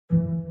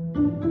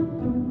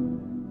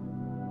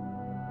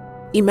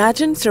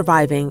Imagine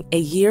surviving a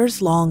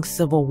years-long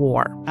civil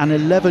war. An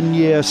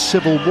 11-year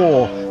civil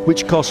war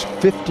which cost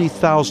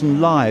 50,000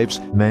 lives.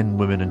 Men,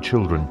 women and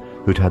children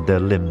who'd had their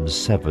limbs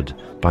severed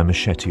by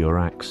machete or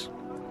axe.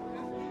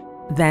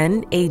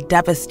 Then a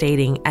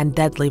devastating and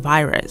deadly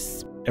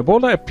virus.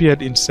 Ebola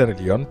appeared in Sierra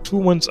Leone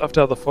 2 months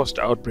after the first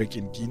outbreak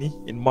in Guinea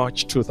in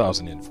March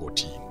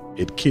 2014.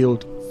 It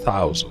killed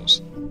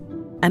thousands.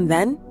 And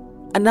then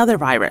another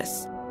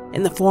virus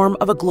in the form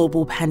of a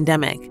global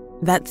pandemic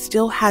that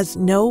still has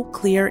no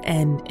clear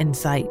end in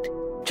sight.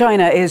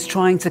 China is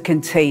trying to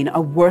contain a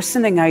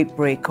worsening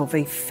outbreak of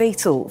a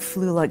fatal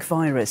flu-like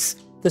virus.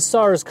 The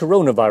SARS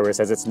coronavirus,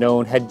 as it's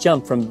known, had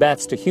jumped from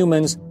bats to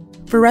humans.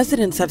 For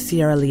residents of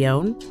Sierra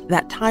Leone,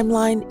 that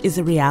timeline is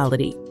a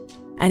reality,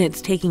 and it's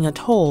taking a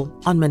toll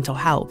on mental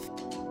health.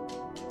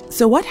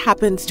 So what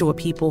happens to a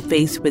people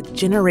faced with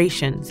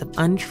generations of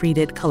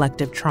untreated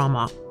collective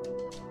trauma?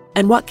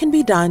 And what can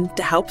be done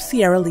to help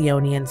Sierra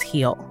Leoneans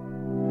heal?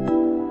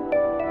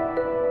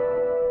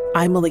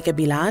 I'm Malika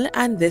Bilal,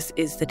 and this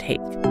is The Take.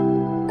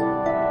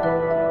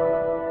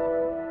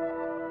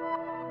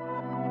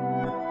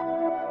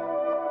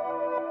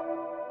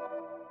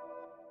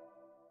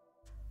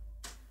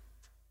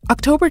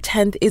 October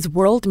 10th is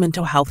World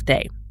Mental Health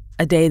Day,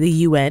 a day the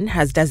UN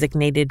has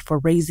designated for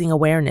raising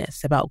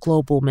awareness about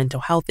global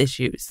mental health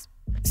issues.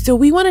 So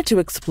we wanted to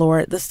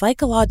explore the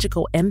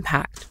psychological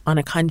impact on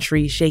a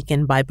country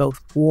shaken by both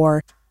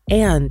war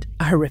and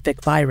a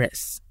horrific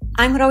virus.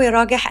 I'm Rawia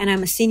Rageh, and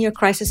I'm a senior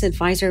crisis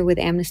advisor with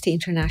Amnesty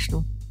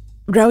International.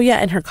 Rawia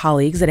and her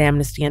colleagues at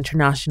Amnesty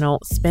International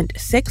spent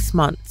 6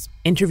 months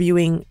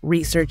interviewing,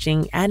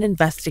 researching, and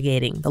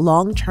investigating the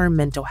long-term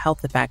mental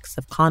health effects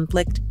of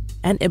conflict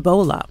and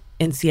Ebola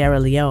in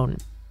Sierra Leone,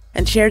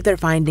 and shared their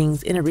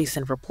findings in a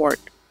recent report.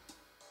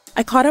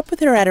 I caught up with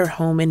her at her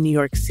home in New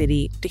York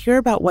City to hear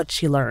about what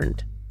she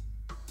learned.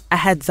 A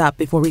heads up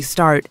before we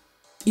start,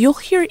 you'll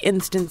hear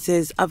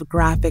instances of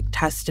graphic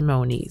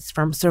testimonies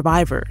from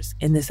survivors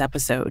in this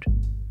episode.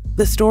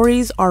 The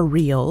stories are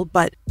real,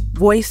 but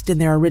voiced in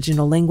their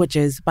original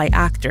languages by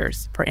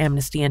actors for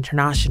Amnesty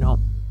International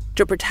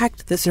to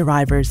protect the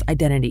survivors'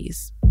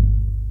 identities.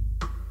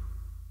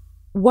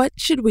 What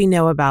should we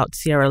know about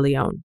Sierra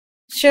Leone?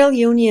 Sierra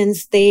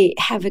Leoneans, they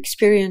have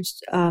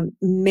experienced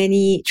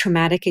many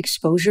traumatic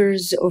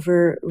exposures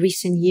over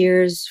recent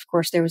years. Of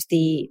course, there was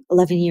the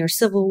 11-year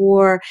civil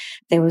war.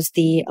 There was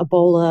the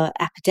Ebola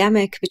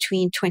epidemic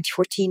between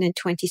 2014 and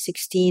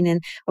 2016.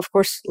 And of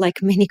course,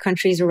 like many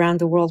countries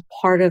around the world,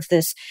 part of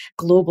this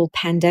global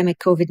pandemic,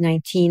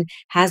 COVID-19,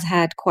 has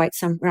had quite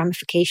some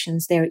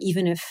ramifications there,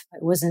 even if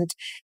it wasn't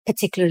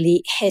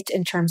particularly hit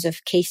in terms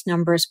of case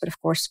numbers. But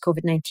of course,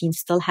 COVID-19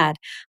 still had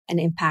an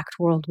impact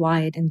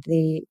worldwide, and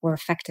they were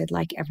affected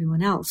like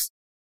everyone else.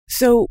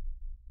 So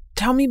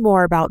tell me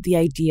more about the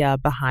idea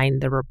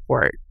behind the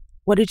report.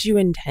 What did you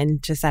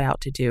intend to set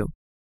out to do?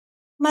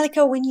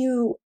 Malika, when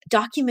you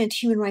document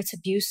human rights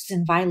abuses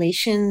and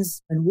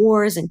violations and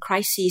wars and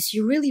crises,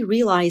 you really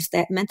realize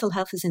that mental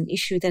health is an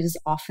issue that is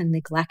often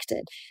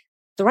neglected.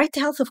 The right to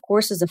health, of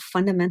course, is a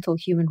fundamental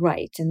human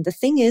right. And the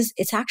thing is,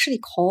 it's actually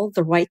called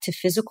the right to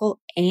physical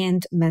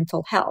and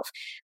mental health.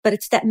 But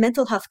it's that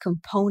mental health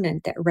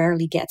component that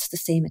rarely gets the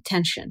same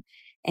attention.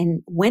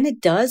 And when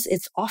it does,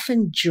 it's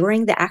often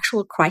during the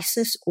actual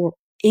crisis or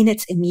in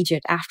its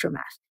immediate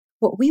aftermath.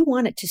 What we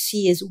wanted to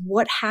see is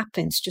what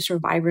happens to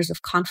survivors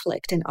of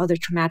conflict and other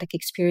traumatic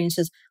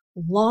experiences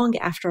long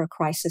after a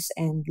crisis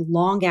and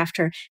long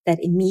after that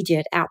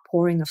immediate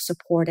outpouring of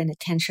support and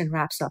attention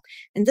wraps up.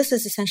 And this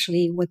is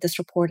essentially what this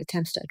report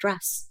attempts to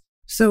address.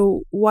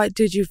 So what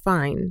did you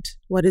find?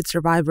 What did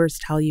survivors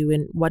tell you?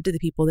 And what did the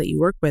people that you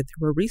work with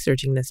who were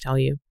researching this tell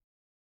you?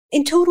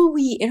 In total,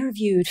 we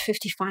interviewed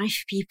 55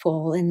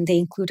 people, and they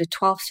included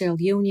 12 Sierra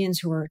Leoneans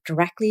who were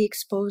directly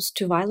exposed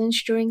to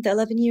violence during the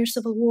 11-year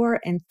civil war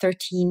and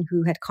 13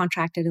 who had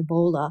contracted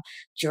Ebola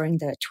during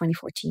the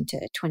 2014 to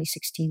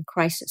 2016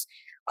 crisis.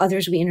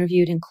 Others we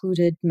interviewed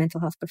included mental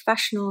health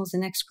professionals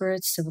and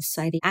experts, civil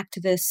society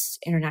activists,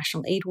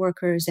 international aid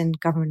workers, and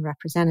government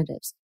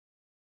representatives.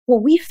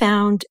 What we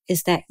found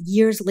is that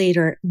years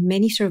later,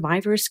 many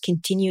survivors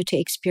continue to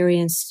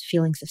experience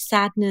feelings of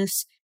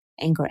sadness,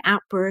 anger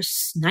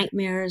outbursts,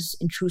 nightmares,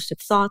 intrusive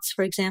thoughts,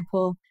 for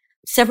example.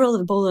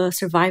 Several Ebola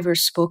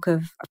survivors spoke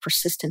of a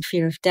persistent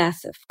fear of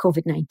death, of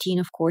COVID-19,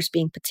 of course,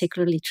 being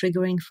particularly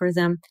triggering for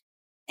them.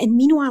 And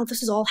meanwhile,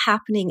 this is all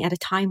happening at a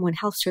time when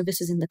health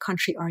services in the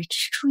country are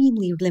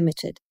extremely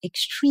limited,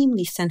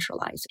 extremely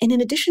centralized. And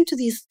in addition to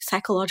these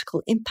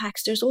psychological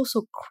impacts, there's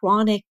also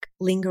chronic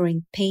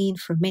lingering pain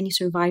for many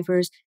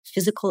survivors,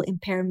 physical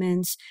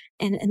impairments,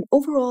 and an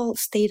overall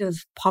state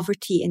of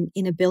poverty and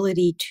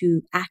inability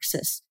to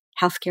access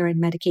healthcare and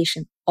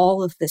medication.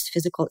 All of this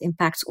physical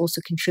impacts also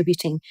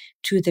contributing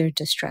to their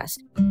distress.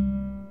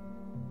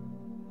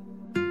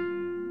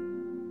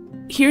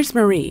 Here's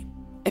Marie,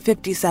 a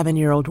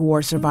 57-year-old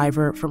war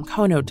survivor from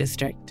Kono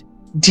district.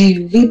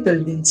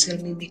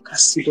 The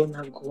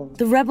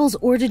rebels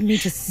ordered me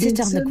to sit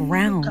on the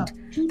ground.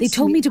 They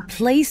told me to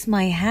place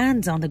my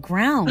hands on the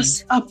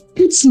ground.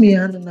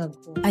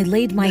 I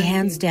laid my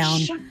hands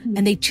down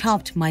and they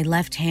chopped my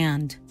left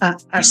hand. I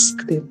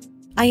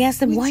asked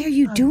them, why are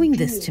you doing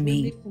this to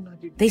me?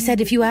 They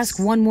said, if you ask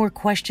one more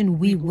question,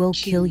 we will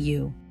kill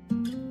you.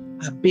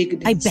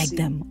 I begged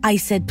them. I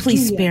said,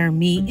 please spare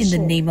me in the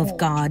name of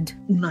God.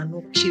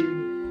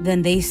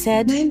 Then they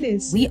said,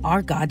 we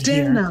are God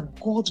here.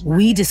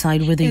 We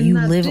decide whether you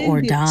live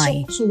or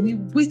die. So we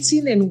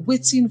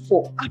waiting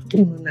for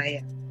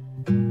Apununaya.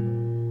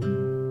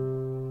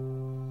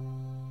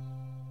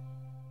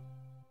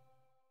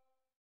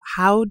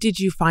 How did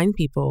you find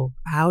people?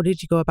 How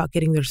did you go about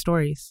getting their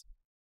stories?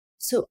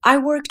 So I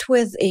worked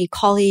with a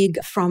colleague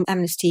from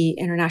Amnesty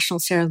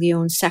International Sierra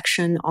Leone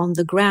section on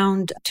the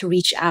ground to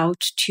reach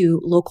out to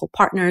local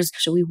partners.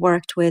 So we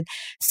worked with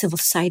civil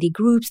society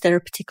groups that are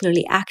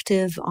particularly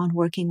active on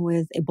working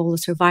with Ebola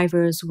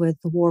survivors,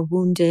 with the war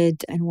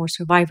wounded and war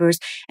survivors.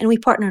 And we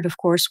partnered, of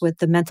course, with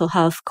the Mental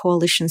Health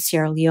Coalition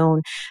Sierra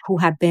Leone, who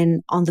have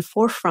been on the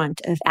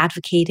forefront of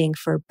advocating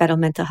for better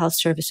mental health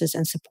services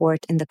and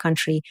support in the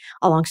country,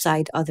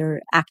 alongside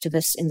other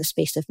activists in the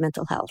space of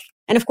mental health.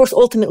 And of course,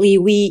 ultimately,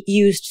 we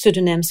used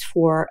pseudonyms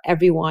for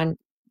everyone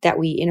that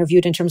we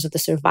interviewed in terms of the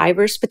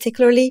survivors,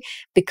 particularly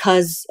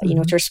because,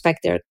 to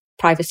respect their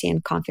privacy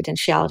and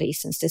confidentiality,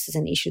 since this is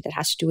an issue that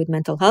has to do with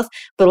mental health,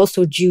 but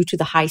also due to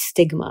the high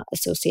stigma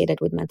associated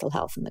with mental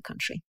health in the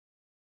country.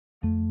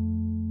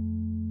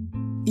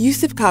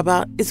 Yusuf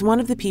Kaba is one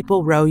of the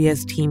people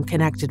Roya's team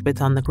connected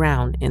with on the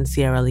ground in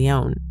Sierra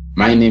Leone.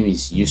 My name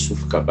is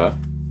Yusuf Kaba.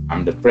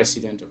 I'm the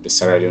president of the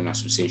Sierra Leone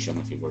Association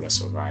of Ebola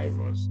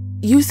Survivors.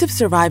 Yusuf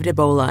survived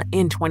Ebola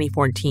in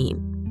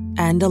 2014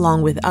 and,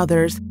 along with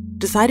others,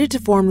 decided to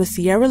form the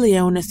Sierra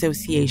Leone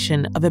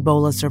Association of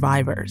Ebola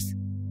Survivors.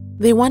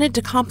 They wanted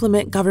to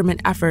complement government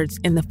efforts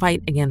in the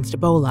fight against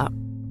Ebola,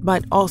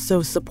 but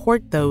also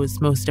support those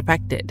most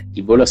affected.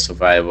 Ebola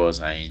survivors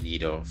are in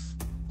need of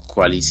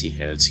quality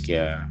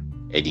healthcare,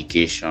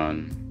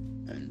 education,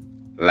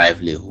 and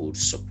livelihood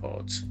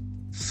support.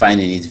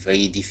 Finding it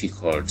very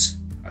difficult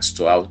as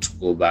to how to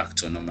go back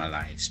to normal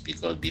lives,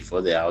 because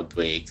before the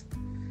outbreak,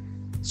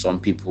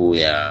 some people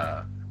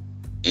were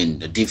in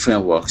the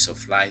different walks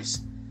of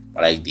lives,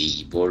 like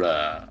the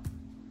Ebola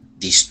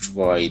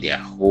destroyed their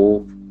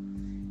hope,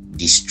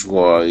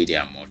 destroyed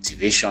their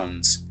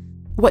motivations.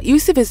 What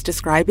Yusuf is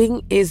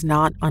describing is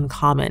not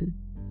uncommon.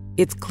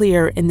 It's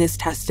clear in this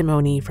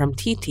testimony from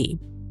Titi,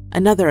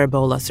 another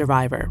Ebola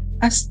survivor.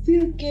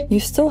 You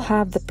still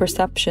have the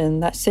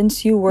perception that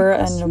since you were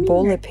an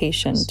Ebola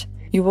patient,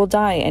 you will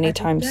die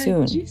anytime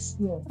soon.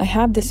 I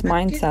have this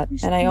mindset,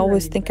 and I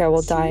always think I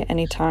will die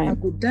anytime,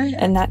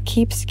 and that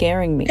keeps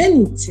scaring me.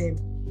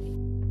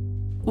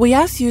 We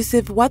asked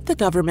Yusuf what the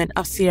government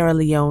of Sierra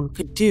Leone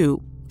could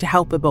do to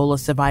help Ebola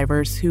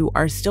survivors who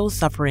are still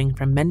suffering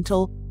from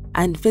mental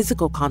and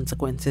physical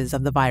consequences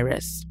of the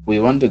virus. We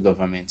want the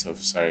government of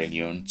Sierra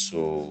Leone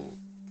to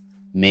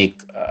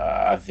make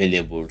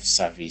available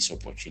service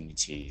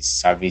opportunities,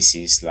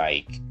 services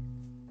like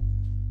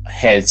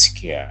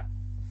healthcare,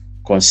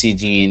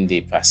 considering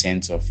the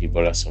percent of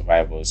Ebola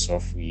survivors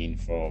suffering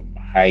from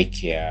eye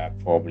care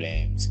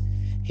problems,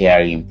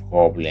 hearing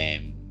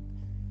problems,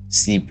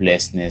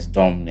 sleeplessness,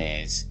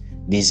 dumbness.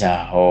 These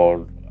are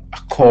all a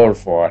call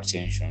for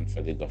attention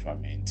for the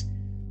government.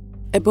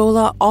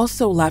 Ebola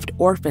also left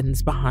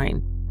orphans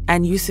behind,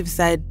 and Yusuf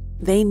said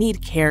they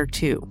need care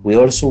too. We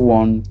also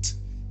want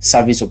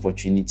service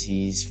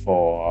opportunities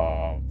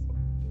for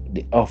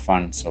the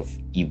orphans of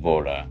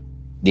Ebola.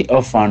 The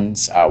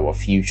orphans are our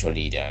future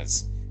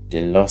leaders.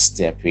 They lost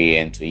their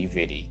parent to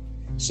EVD,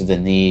 so they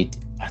need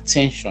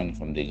attention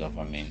from the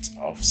government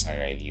of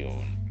Sierra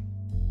Leone.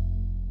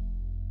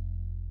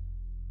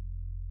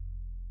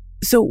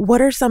 So what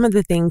are some of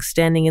the things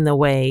standing in the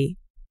way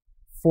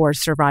for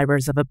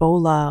survivors of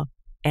Ebola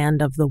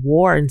and of the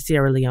war in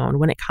Sierra Leone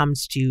when it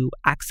comes to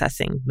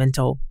accessing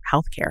mental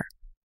health care?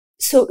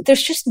 So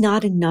there's just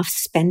not enough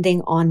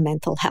spending on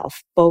mental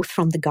health, both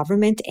from the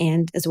government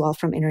and as well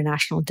from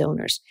international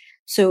donors.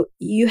 So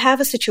you have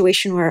a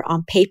situation where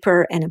on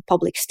paper and in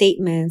public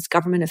statements,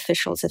 government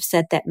officials have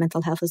said that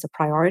mental health is a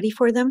priority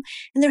for them.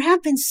 And there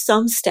have been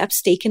some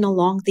steps taken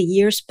along the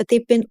years, but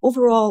they've been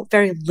overall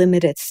very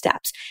limited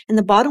steps. And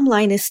the bottom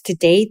line is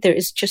today, there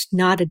is just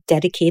not a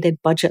dedicated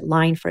budget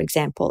line, for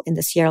example, in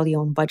the Sierra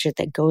Leone budget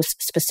that goes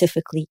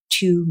specifically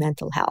to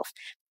mental health.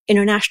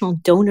 International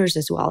donors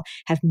as well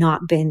have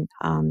not been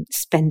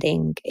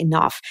spending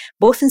enough,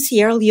 both in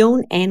Sierra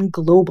Leone and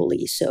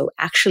globally. So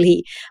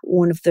actually,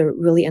 one of the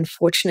really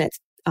unfortunate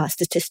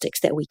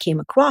statistics that we came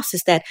across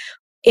is that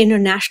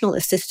international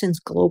assistance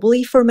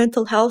globally for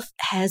mental health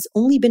has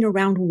only been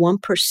around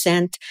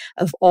 1%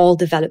 of all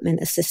development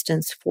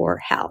assistance for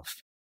health.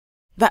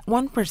 That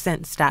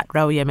 1% stat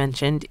Roya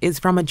mentioned is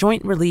from a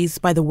joint release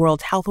by the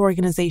World Health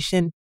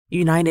Organization,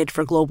 United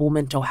for Global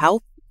Mental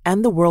Health,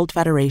 and the World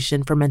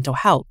Federation for Mental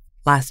Health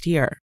last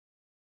year.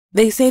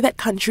 They say that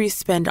countries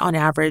spend on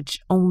average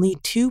only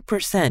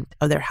 2%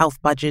 of their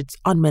health budgets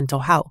on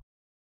mental health,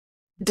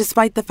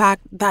 despite the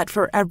fact that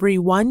for every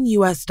 $1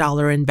 US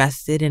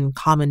invested in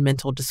common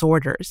mental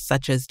disorders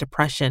such as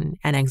depression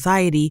and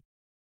anxiety,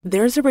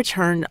 there's a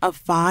return of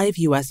 $5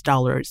 US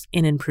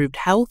in improved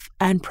health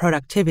and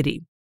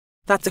productivity.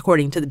 That's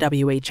according to the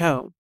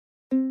WHO.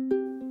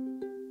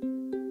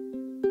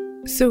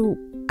 So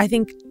I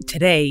think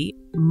today,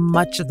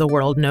 much of the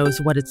world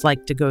knows what it's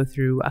like to go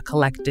through a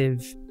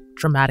collective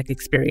traumatic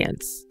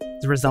experience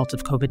as a result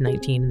of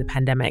COVID-19 and the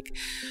pandemic.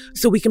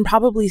 So we can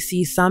probably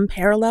see some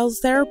parallels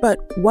there, but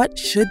what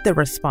should the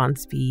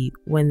response be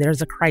when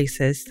there's a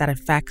crisis that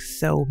affects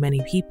so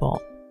many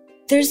people?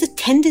 There's a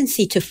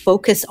tendency to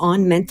focus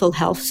on mental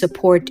health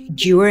support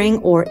during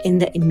or in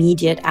the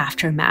immediate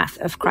aftermath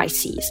of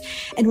crises.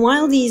 And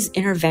while these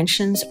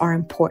interventions are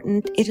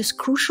important, it is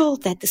crucial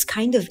that this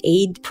kind of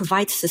aid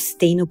provides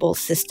sustainable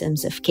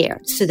systems of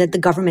care so that the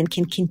government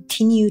can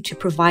continue to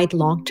provide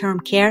long-term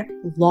care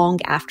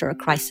long after a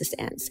crisis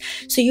ends.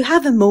 So you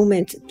have a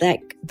moment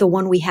like the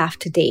one we have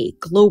today,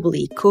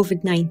 globally,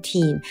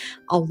 COVID-19,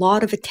 a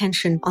lot of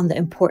attention on the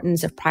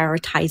importance of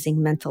prioritizing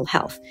mental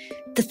health.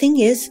 The thing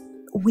is,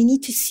 we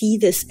need to see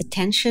this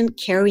attention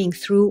carrying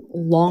through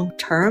long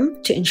term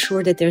to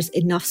ensure that there's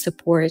enough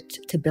support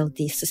to build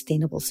these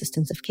sustainable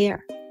systems of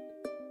care.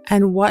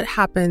 And what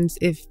happens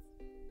if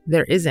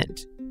there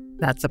isn't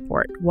that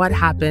support? What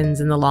happens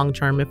in the long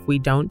term if we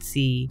don't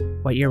see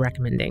what you're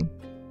recommending?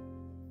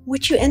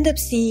 What you end up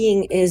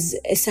seeing is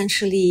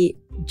essentially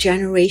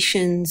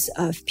generations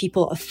of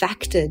people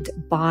affected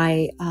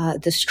by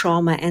this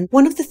trauma. And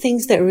one of the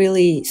things that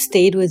really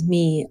stayed with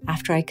me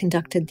after I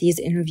conducted these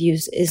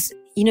interviews is,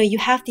 you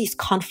have these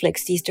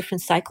conflicts, these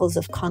different cycles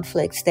of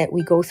conflicts that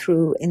we go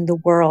through in the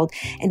world,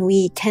 and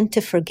we tend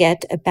to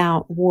forget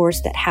about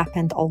wars that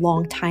happened a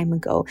long time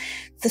ago.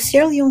 The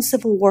Sierra Leone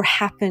Civil War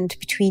happened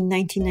between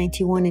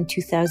 1991 and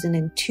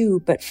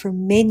 2002, but for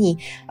many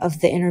of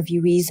the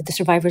interviewees, the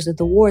survivors of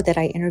the war that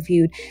I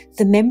interviewed,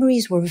 the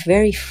memories were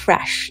very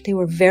fresh. They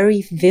were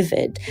very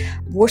vivid.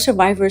 War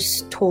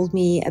survivors told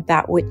me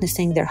about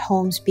witnessing their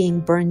homes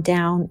being burned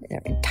down,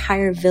 their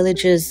entire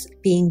villages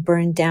being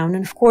burned down.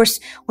 And of course,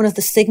 one of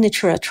the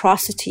signature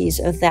atrocities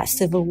of that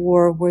civil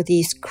war were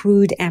these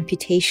crude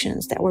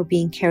amputations that were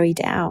being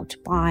carried out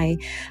by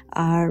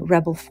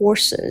rebel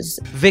forces.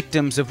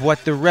 Victims of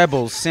what the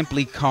rebels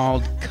simply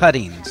called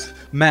cuttings,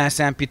 mass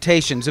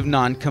amputations of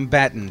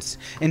non-combatants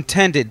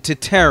intended to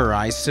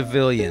terrorize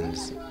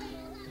civilians.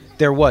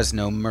 There was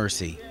no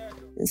mercy.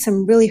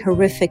 Some really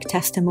horrific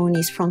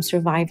testimonies from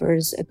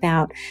survivors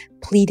about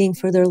pleading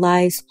for their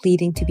lives,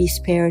 pleading to be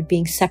spared,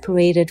 being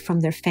separated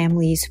from their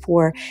families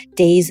for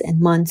days and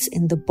months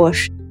in the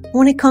bush.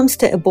 When it comes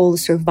to Ebola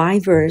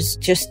survivors,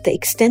 just the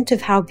extent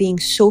of how being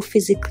so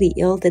physically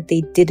ill that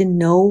they didn't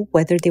know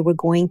whether they were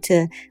going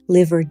to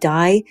live or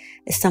die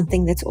is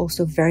something that's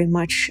also very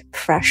much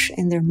fresh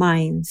in their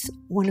minds.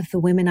 One of the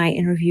women I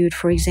interviewed,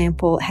 for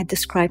example, had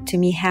described to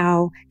me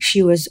how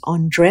she was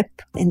on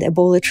drip in the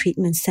Ebola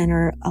treatment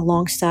center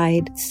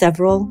alongside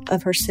several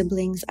of her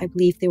siblings. I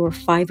believe there were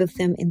 5 of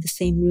them in the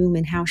same room,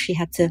 and how she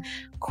had to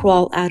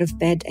crawl out of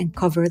bed and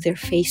cover their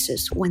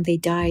faces when they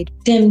died.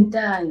 Them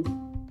died.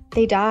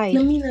 They died,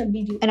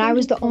 and I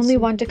was the only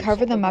one to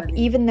cover them up,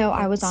 even though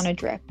I was on a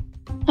drip.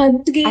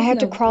 I had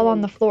to crawl on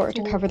the floor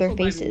to cover their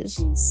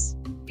faces.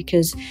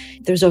 Because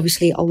there's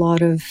obviously a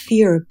lot of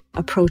fear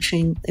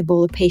approaching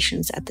Ebola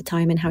patients at the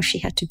time, and how she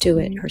had to do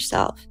it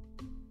herself.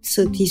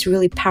 So these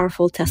really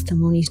powerful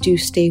testimonies do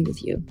stay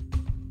with you.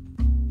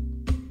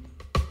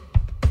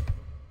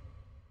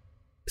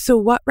 So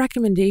what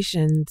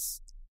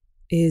recommendations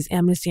is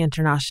Amnesty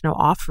International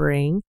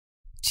offering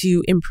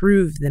to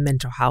improve the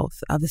mental health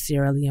of the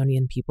Sierra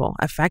Leonean people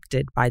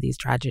affected by these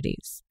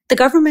tragedies? The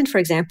government, for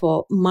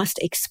example, must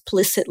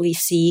explicitly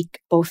seek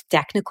both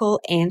technical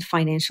and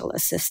financial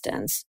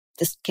assistance.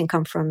 This can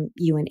come from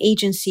UN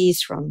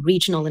agencies, from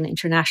regional and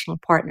international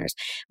partners.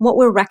 What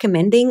we're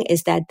recommending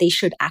is that they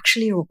should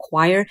actually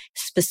require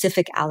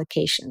specific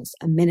allocations,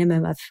 a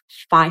minimum of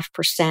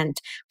 5%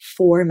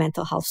 for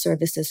mental health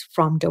services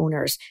from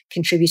donors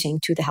contributing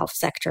to the health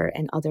sector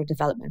and other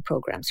development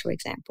programs, for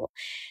example.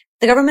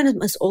 The government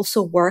must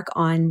also work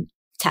on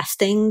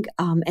testing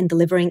and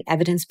delivering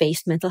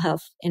evidence-based mental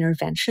health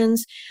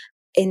interventions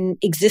in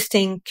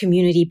existing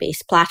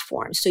community-based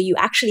platforms. So you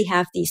actually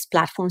have these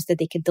platforms that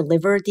they could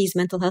deliver these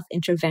mental health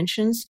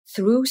interventions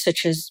through,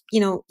 such as,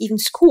 even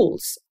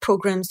schools,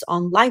 programs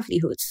on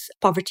livelihoods,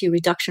 poverty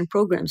reduction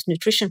programs,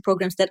 nutrition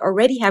programs that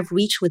already have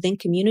reach within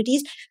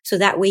communities. So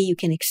that way you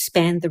can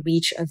expand the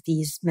reach of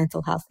these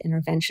mental health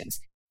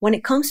interventions. When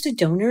it comes to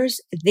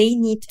donors, they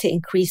need to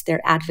increase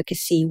their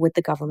advocacy with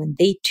the government.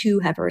 They too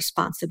have a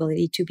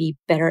responsibility to be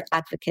better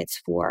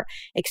advocates for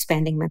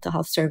expanding mental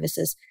health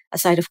services,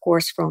 aside, of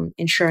course, from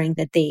ensuring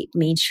that they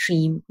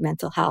mainstream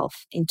mental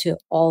health into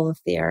all of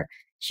their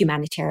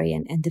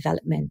humanitarian and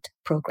development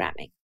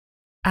programming.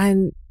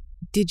 And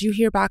did you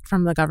hear back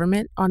from the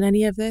government on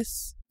any of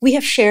this? We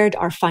have shared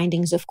our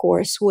findings, of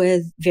course,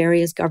 with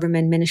various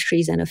government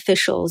ministries and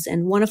officials.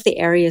 And one of the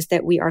areas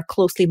that we are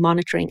closely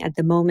monitoring at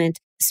the moment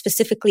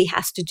specifically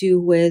has to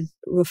do with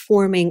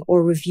reforming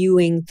or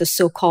reviewing the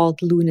so-called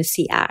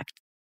Lunacy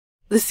Act.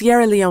 The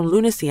Sierra Leone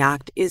Lunacy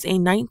Act is a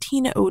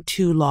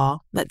 1902 law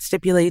that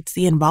stipulates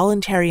the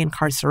involuntary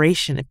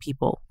incarceration of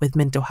people with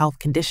mental health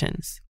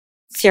conditions.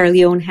 Sierra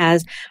Leone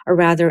has a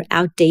rather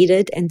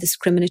outdated and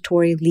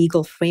discriminatory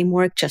legal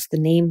framework. Just the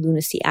name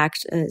Lunacy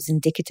Act is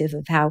indicative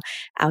of how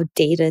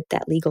outdated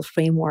that legal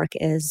framework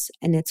is.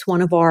 And it's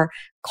one of our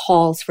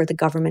calls for the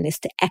government is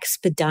to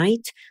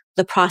expedite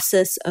the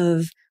process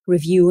of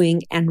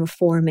reviewing and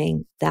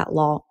reforming that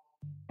law.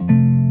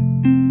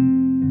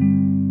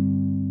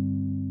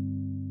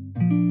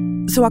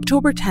 So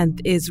October 10th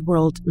is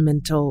World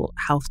Mental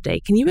Health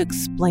Day. Can you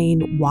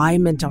explain why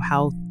mental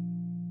health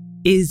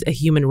is a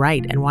human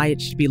right and why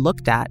it should be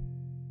looked at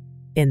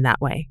in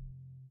that way?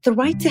 The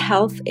right to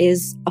health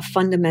is a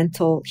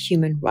fundamental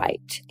human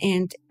right,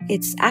 and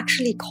it's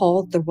actually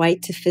called the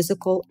right to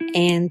physical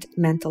and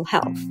mental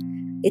health.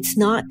 It's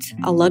not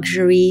a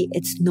luxury.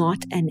 It's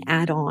not an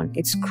add-on.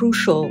 It's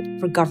crucial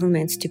for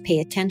governments to pay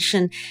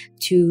attention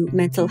to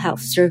mental health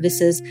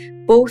services,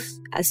 both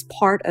as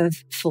part of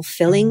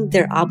fulfilling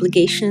their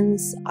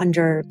obligations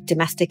under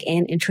domestic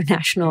and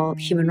international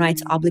human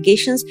rights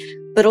obligations,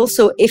 but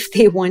also if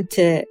they want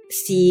to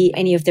see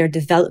any of their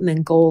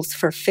development goals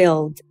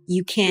fulfilled.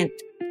 You can't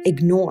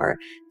ignore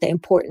the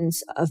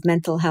importance of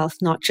mental health,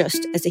 not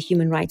just as a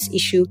human rights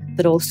issue,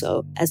 but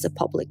also as a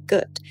public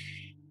good.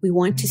 We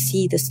want to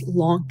see this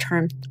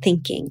long-term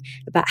thinking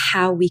about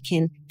how we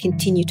can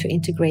continue to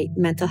integrate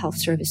mental health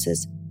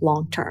services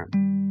long-term.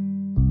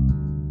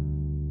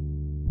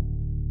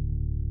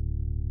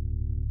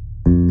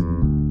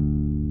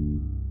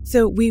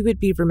 So we would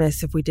be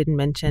remiss if we didn't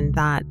mention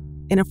that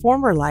in a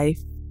former life,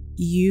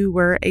 you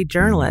were a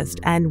journalist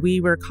and we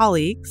were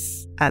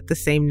colleagues at the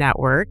same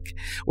network,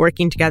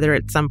 working together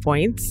at some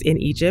points in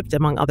Egypt,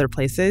 among other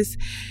places.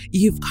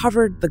 You've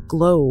covered the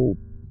globe.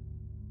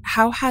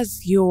 How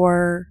has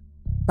your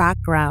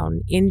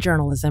background in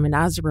journalism and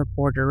as a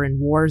reporter in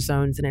war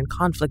zones and in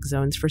conflict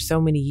zones for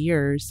so many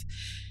years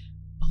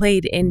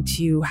played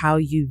into how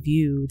you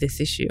view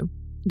this issue?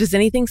 Does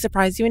anything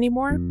surprise you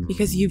anymore?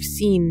 Because you've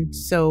seen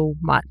so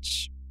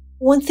much.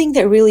 One thing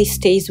that really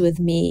stays with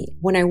me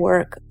when I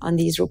work on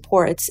these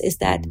reports is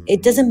that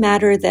it doesn't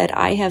matter that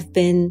I have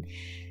been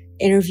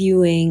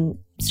interviewing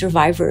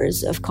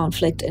survivors of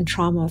conflict and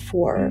trauma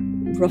for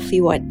roughly,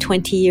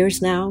 20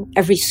 years now.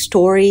 Every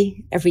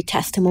story, every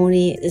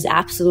testimony is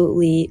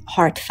absolutely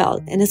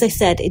heartfelt. And as I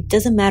said, it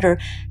doesn't matter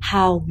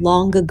how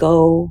long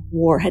ago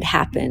war had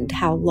happened,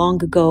 how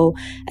long ago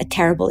a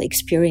terrible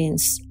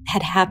experience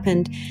had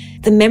happened.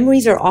 The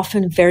memories are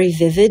often very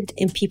vivid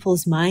in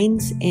people's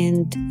minds,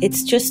 and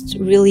it's just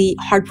really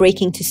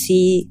heartbreaking to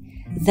see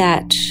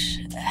that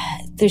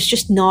there's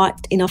just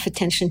not enough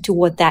attention to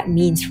what that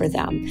means for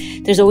them.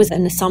 There's always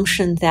an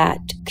assumption that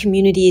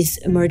communities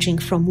emerging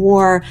from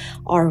war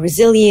are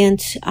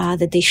resilient,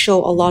 that they show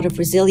a lot of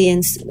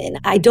resilience. And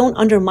I don't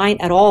undermine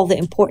at all the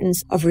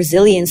importance of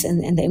resilience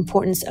and the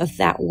importance of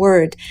that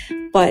word.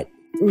 But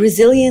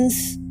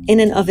resilience in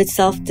and of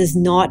itself does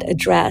not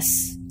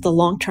address the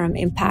long-term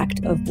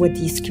impact of what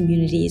these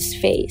communities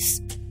face.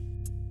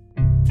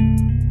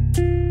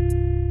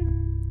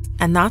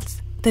 And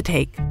that's The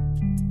Take.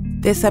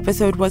 This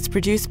episode was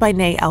produced by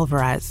Ney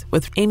Alvarez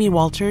with Amy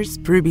Walters,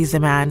 Ruby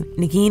Zaman,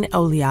 Negin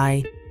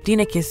Oliai,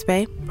 Dina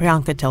Kispe,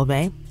 Priyanka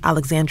Tilbe,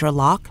 Alexandra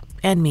Locke,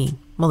 and me,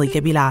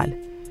 Malika Bilal.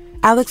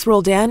 Alex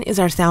Roldan is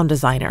our sound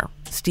designer.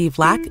 Steve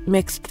Lack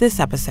mixed this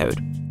episode.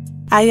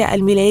 Aya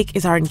El-Mileik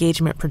is our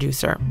engagement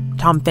producer.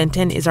 Tom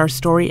Fenton is our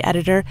story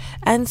editor,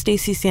 and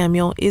Stacey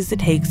Samuel is The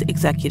Take's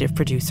executive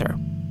producer.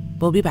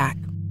 We'll be back.